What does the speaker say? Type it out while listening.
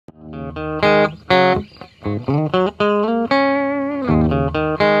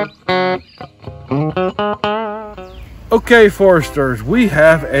Okay, foresters, we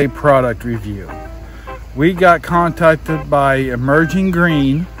have a product review. We got contacted by Emerging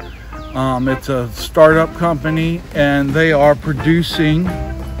Green. It's a startup company, and they are producing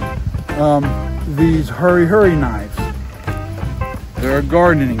these Hori Hori knives. They're a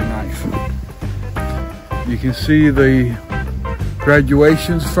gardening knife. You can see the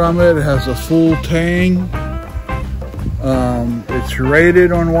graduations from it. It has a full tang. It's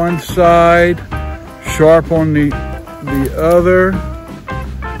rated on one side, sharp on the other,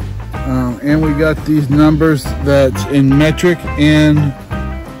 and we got these numbers that's in metric and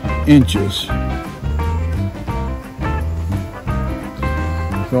inches.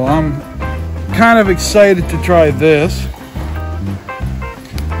 So I'm kind of excited to try this.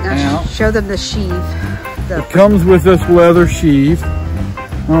 Now show them the sheath. It comes with this leather sheath.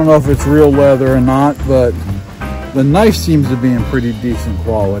 I don't know if it's real leather or not, but the knife seems to be in pretty decent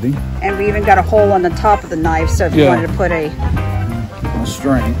quality. And we even got a hole on the top of the knife, so if you wanted to put a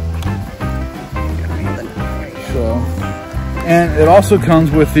string. So, and it also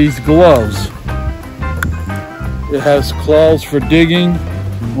comes with these gloves. It has claws for digging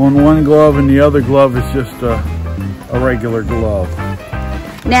on one glove, and the other glove is just a regular glove.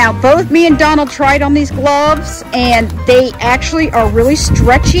 Now, both me and Donald tried on these gloves, and they actually are really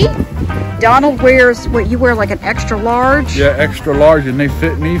stretchy. Donald wears what you wear, like an extra large. Yeah, extra large, and they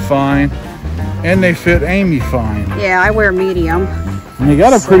fit me fine, and they fit Amy fine. Yeah, I wear medium. And they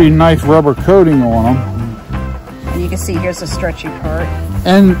got a pretty nice rubber coating on them. And you can see here's the stretchy part.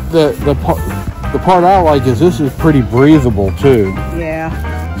 And the part I like is this is pretty breathable too. Yeah.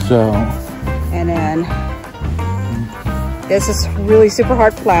 So. And then this is really super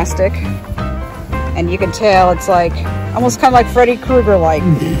hard plastic, and you can tell it's like almost kind of like Freddy Krueger like.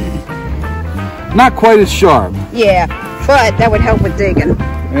 Not quite as sharp. Yeah, but that would help with digging.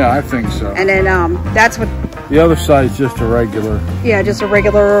 Yeah, I think so. And then that's what. The other side is just a regular. Yeah, just a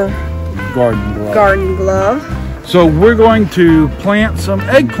regular garden glove. Garden glove. So we're going to plant some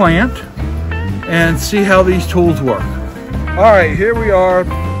eggplant and see how these tools work. All right, here we are.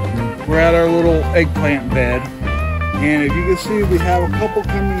 We're at our little eggplant bed. And if you can see, we have a couple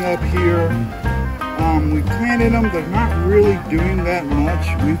coming up here. We planted them. They're not really doing that much.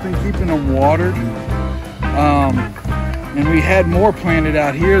 We've been keeping them watered. And we had more planted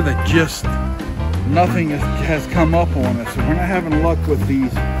out here that just nothing has come up on us. So we're not having luck with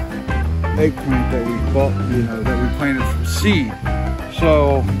these eggplant that we bought, that we planted from seed.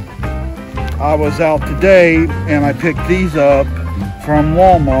 So I was out today and I picked these up from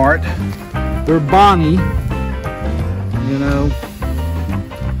Walmart. They're Bonnie.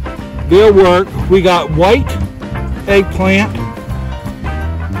 They'll work. We got white eggplant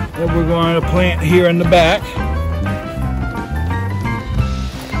that we're going to plant here in the back.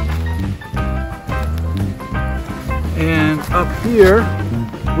 And up here,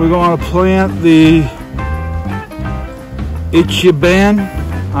 we're going to plant the Ichiban,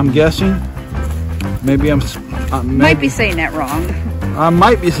 I'm guessing. Maybe I'm... might be saying that wrong. I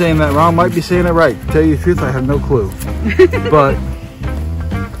might be saying that wrong, might be saying it right. To tell you the truth, I have no clue. But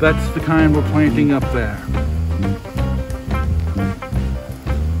that's the kind we're planting up there.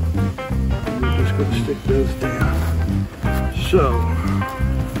 We're just going to stick those down. So,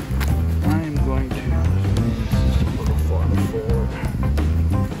 I'm going to move this just a little farther forward.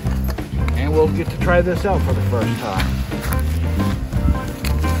 And we'll get to try this out for the first time.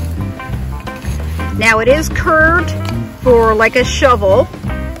 Now it is curved for like a shovel.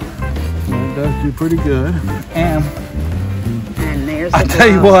 It does do pretty good. And there's I tell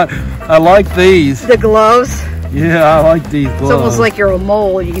you what, I like these. The gloves? Yeah, I like these gloves. It's almost like you're a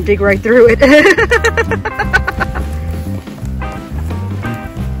mole. You can dig right through it. Take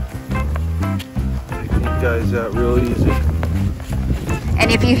these guys out real easy.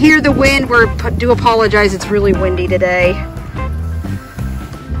 And if you hear the wind, we do apologize. It's really windy today.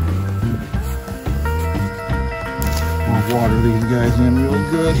 I'll water these guys in real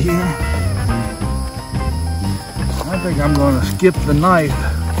good here. I think I'm going to skip the knife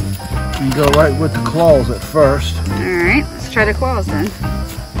and go right with the claws at first. Alright, let's try the claws then.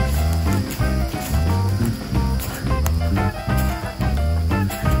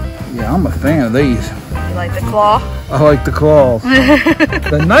 Yeah, I'm a fan of these. You like the claw? I like the claws.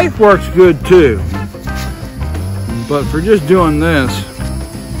 The knife works good too. But for just doing this,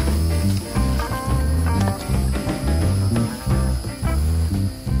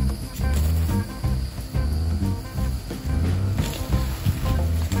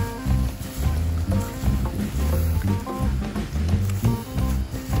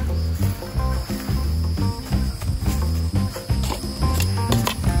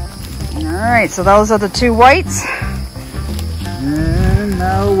 right, so those are the 2 whites. And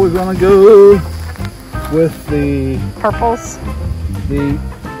now we're gonna go with the Purples. The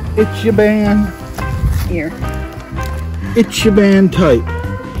Ichiban. Here. Ichiban type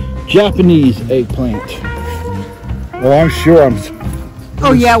Japanese eggplant. Well, I'm sure I'm.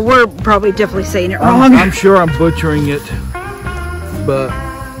 Oh yeah, we're probably definitely saying it wrong. I'm sure I'm butchering it, but.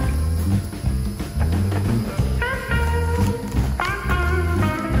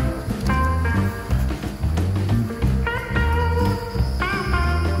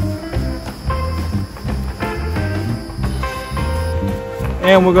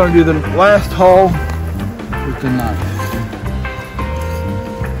 And we're going to do the last haul with the knife.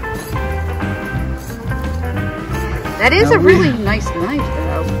 That is a really nice knife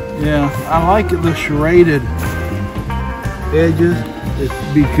though. Yeah, I like it, the serrated edges.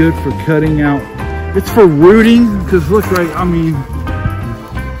 It'd be good for cutting out. It's for rooting, because look right, I mean.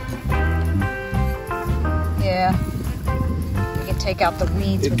 Yeah. You can take out the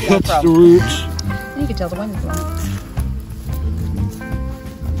weeds It with cuts GoPro. the roots. You can tell the wind's blowing.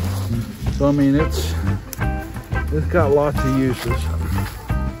 So I mean, it's got lots of uses.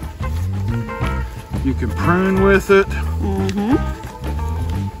 You can prune with it.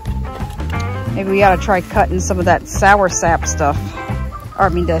 Maybe we ought to try cutting some of that sour sap stuff. Or I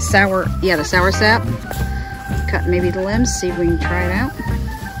mean the sour sap. Cut maybe the limbs, see if we can try it out.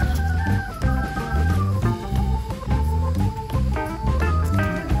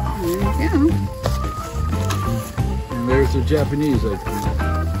 There we go. And there's the Japanese eggplant.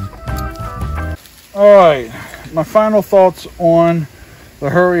 All right, my final thoughts on the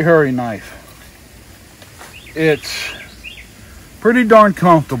Hori Hori knife. It's pretty darn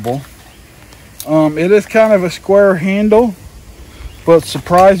comfortable. It is kind of a square handle, but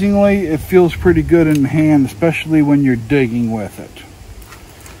surprisingly, it feels pretty good in the hand, especially when you're digging with it.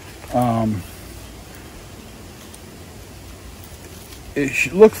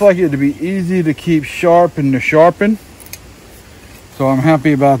 It looks like it'd be easy to keep sharp and to sharpen. So I'm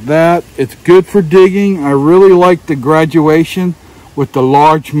happy about that. It's good for digging. I really like the graduation with the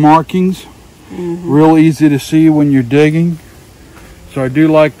large markings. Real easy to see when you're digging. So I do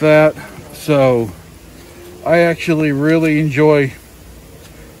like that. So I actually really enjoy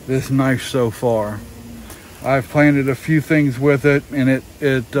this knife so far. I've planted a few things with it, and it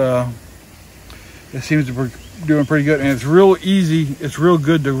seems to be doing pretty good. And it's real easy. It's real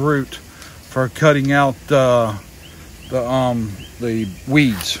good to root for cutting out the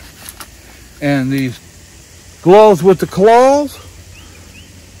weeds. And these gloves with the claws,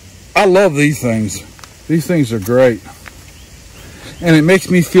 I love these things. These things are great. And it makes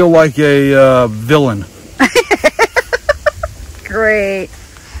me feel like a villain. Great.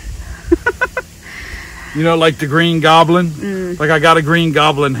 You know, like the Green Goblin. Like I got a Green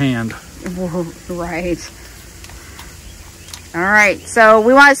Goblin hand. Right. All right, so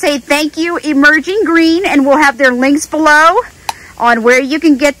we want to say thank you, Emerging Green, and we'll have their links below on where you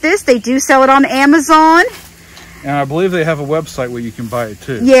can get this. They do sell it on Amazon. And I believe they have a website where you can buy it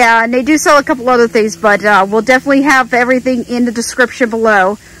too. Yeah, and they do sell a couple other things, but we'll definitely have everything in the description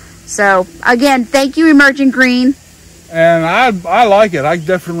below. So, again, thank you, Emerging Green. And I like it. I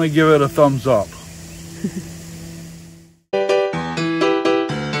definitely give it a thumbs up.